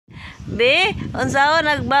Be, unsaon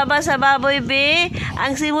nagbaba sa baboy, be?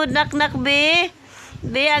 Ang simud naknak, be?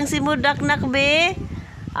 Be, ang simud naknak, be?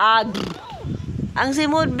 Ang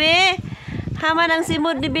simud, be? Haman ang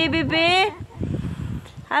simud ni baby, be?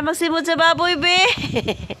 Haman simud sa baboy, be?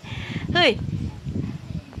 Hoy.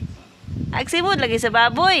 Ang simud lagi sa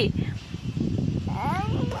baboy.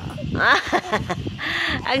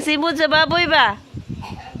 Ang simud sa baboy ba?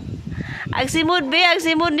 Ang simud, be? Ang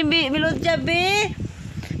simud ni Melodia, be?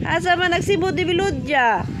 Asa man nagsimod ni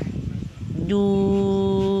Melodia?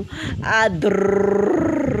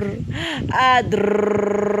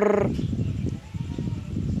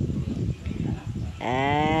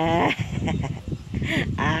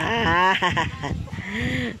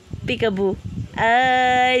 Peekaboo,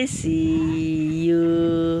 I see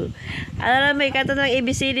you. Ano na may kanta ng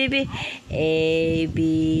ABCD, B? A, B,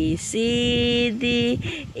 C, D,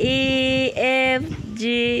 E, F, G,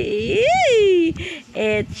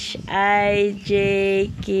 H, I, J,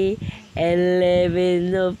 K, L, M,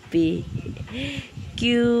 N, P, Q,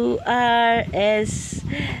 R, S,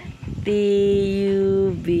 T,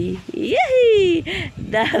 U, V,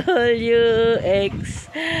 W, X,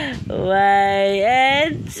 Y,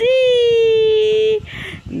 and Z.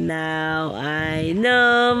 Now I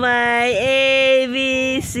know my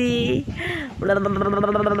ABC.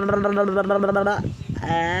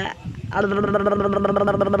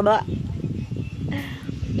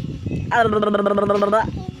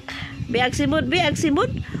 Be, ang simod, be, ang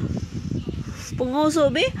simod. Punguso,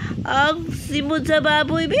 be. Ang simod sa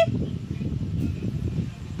baboy, be.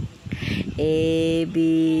 A,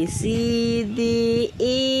 B, C, D,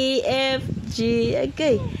 E, F, G.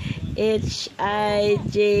 Okay. H, I,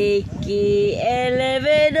 J, K, L, M,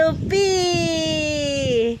 N, O, P.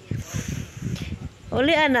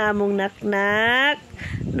 Uli ana among naknak.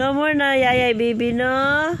 No more na yayay baby, no?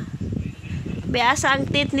 Be, asa ang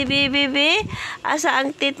tit ni baby, be? Asa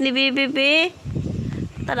ang tit ni baby, be?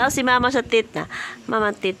 Tanaw si mama sa tit na.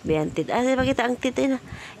 Mama tit, be, ang tit. Asa, pakita ang tit na.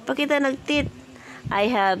 Pakita nag-tit. I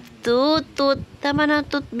have two tooth. Tama na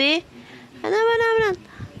tooth, be? Ano ba naman?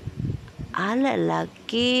 Ala,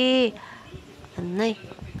 laki. Anay.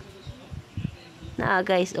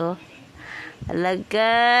 Guys, oh.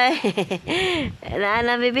 Alagay.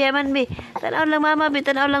 Naana, baby, aman, be. Tanaw lang mama, be.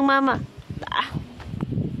 Tanaw lang mama.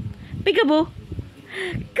 Peekaboo.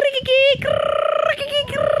 Krikiki.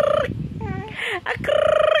 Krikiki.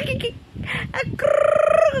 Krikiki.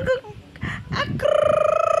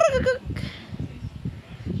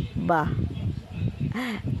 Ba.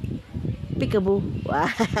 Peekaboo.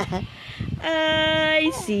 I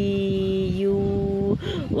see you.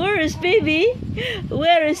 Where is baby?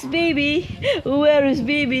 Where is baby? Where is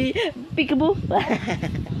baby? Peekaboo.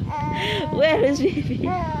 Where is baby?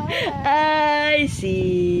 I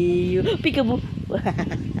see you. Peekaboo.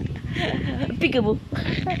 Peekaboo.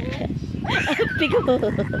 Peekaboo.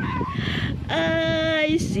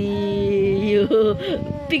 I see you.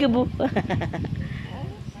 Peekaboo.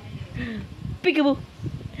 Peekaboo.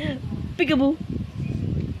 Peekaboo.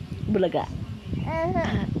 Bulaga.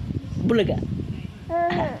 Bulaga.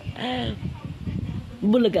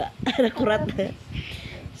 Bulaga. Nakurat.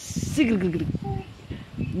 Sigil.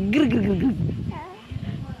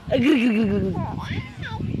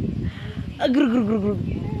 Grr.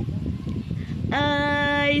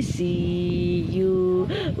 I see you.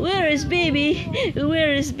 Where is baby?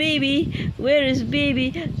 Where is baby? Where is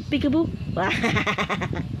baby? Peekaboo.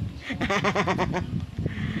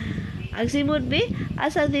 Ang simod, be?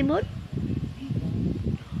 Asa ang simod?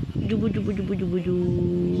 Jubu. Jubu.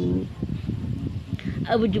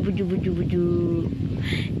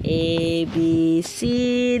 A, B, C,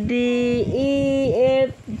 D, E,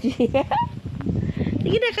 F, G.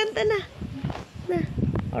 Sige na, kanta na.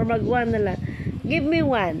 Or mag-1 na lang. Give me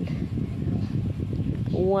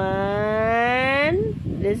 1.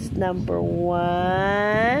 1. This is number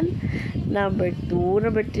 1. Number 2.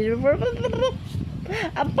 Number 3.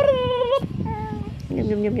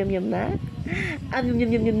 Yum na.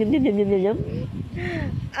 Yum.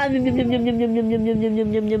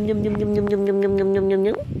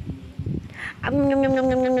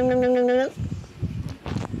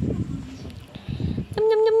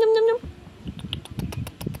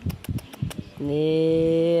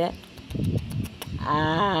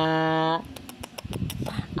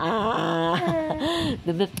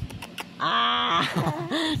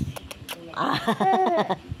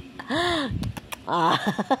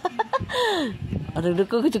 Aduh,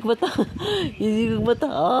 kok kecuk mata. Ini kecuk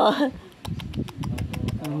mata.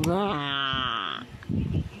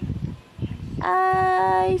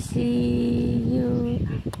 I see you.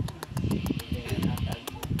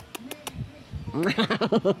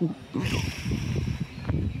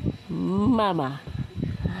 Mama.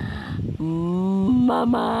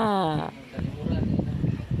 Mama.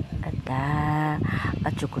 Ata.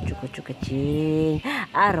 Achukuchukuchukaching.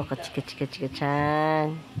 Aro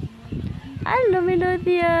kachika-chika-chika-chang. Hello,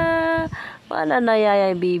 Melodia. Wala na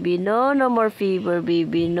yaya, baby, no? No more fever,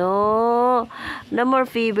 baby, no? No more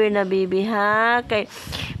fever na, baby, ha? Kay,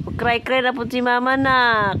 cry-cry na po si mama,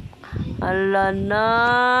 nak. Hala,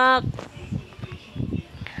 nak.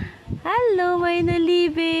 Hello, may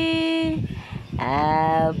nalibi.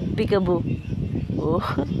 Peekaboo. Oh,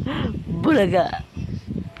 bulaga.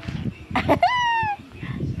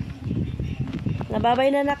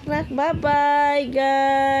 Nababay na, nak-nak. Bye-bye,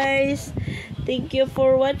 guys. Thank you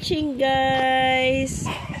for watching, guys.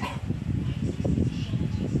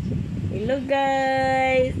 Hello,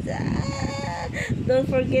 guys. Don't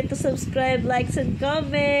forget to subscribe, likes, and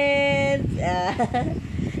comments.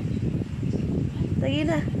 Lagi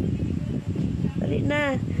na. Dali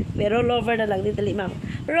na. May rollover na lang. Dali, ma'am.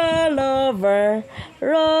 Rollover.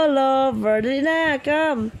 Rollover. Dali na.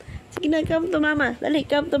 Come. Sige na, come to mama. Dali,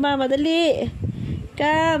 come to mama. Dali.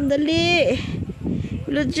 Come, dali.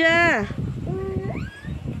 Melodia.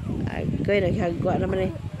 Agoy, naghagwa naman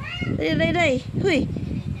eh. Dali, dali, dali. Huy.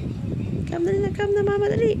 Come, dali na. Come na mama.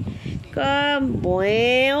 Dali. Come.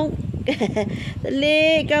 Boing.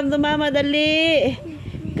 Dali. Come to mama. Dali.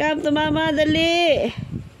 Come to mama. Dali.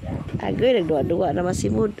 Agoy, nagduwa-duwa naman si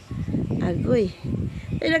Mood. Agoy.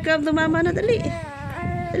 Dali na, come to mama na. Dali.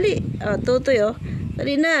 Dali. Oh, tutoy oh.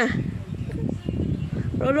 Dali na.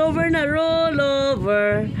 Roll over na. Roll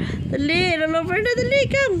over. Dali. Roll over na. Dali.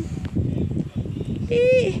 Come.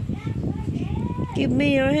 Dali. Give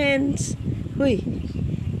me your hands. Huy.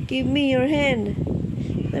 Give me your hand.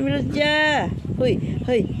 Melodia. Huy.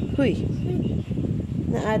 Huy. Huy.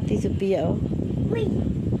 Na Ate Sophia oh. Huy.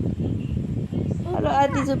 Halo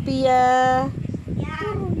Ate Sophia.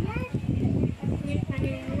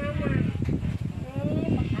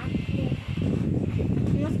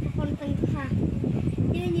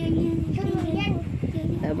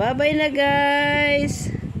 Bye-bye na, guys.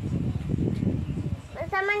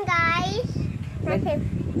 Masaman, guys.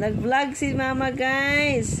 Nag-vlog si mama,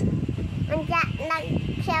 guys.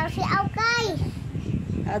 Nag-siyaw-siyaw, guys.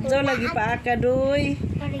 Ato lagi pa aka doy.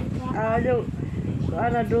 Ano?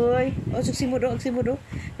 Ano doy? O suksimo do, aksimo do.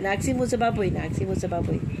 Naagsimod sa baboy, naagsimod sa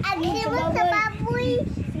baboy. Agsimod sa baboy.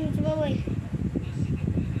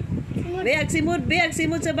 Be,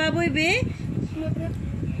 agsimod sa baboy, be.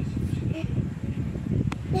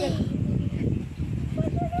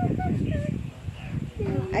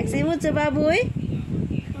 Agsimod sa baboy.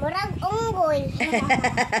 Murag unggoy.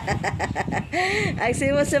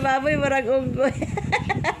 Agsimod sa baboy, murag unggoy.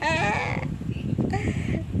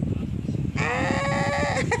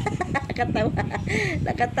 Nakatawa.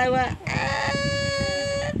 Nakatawa.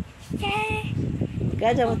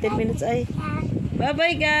 Gada mo 10 minutes ay.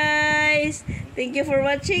 Bye-bye, guys. Thank you for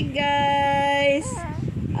watching, guys.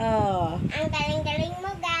 Oh. Ang galing-galing mo,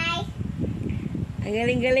 guys. Ang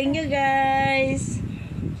galing-galing nyo, guys.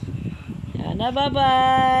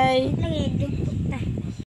 Bye-bye.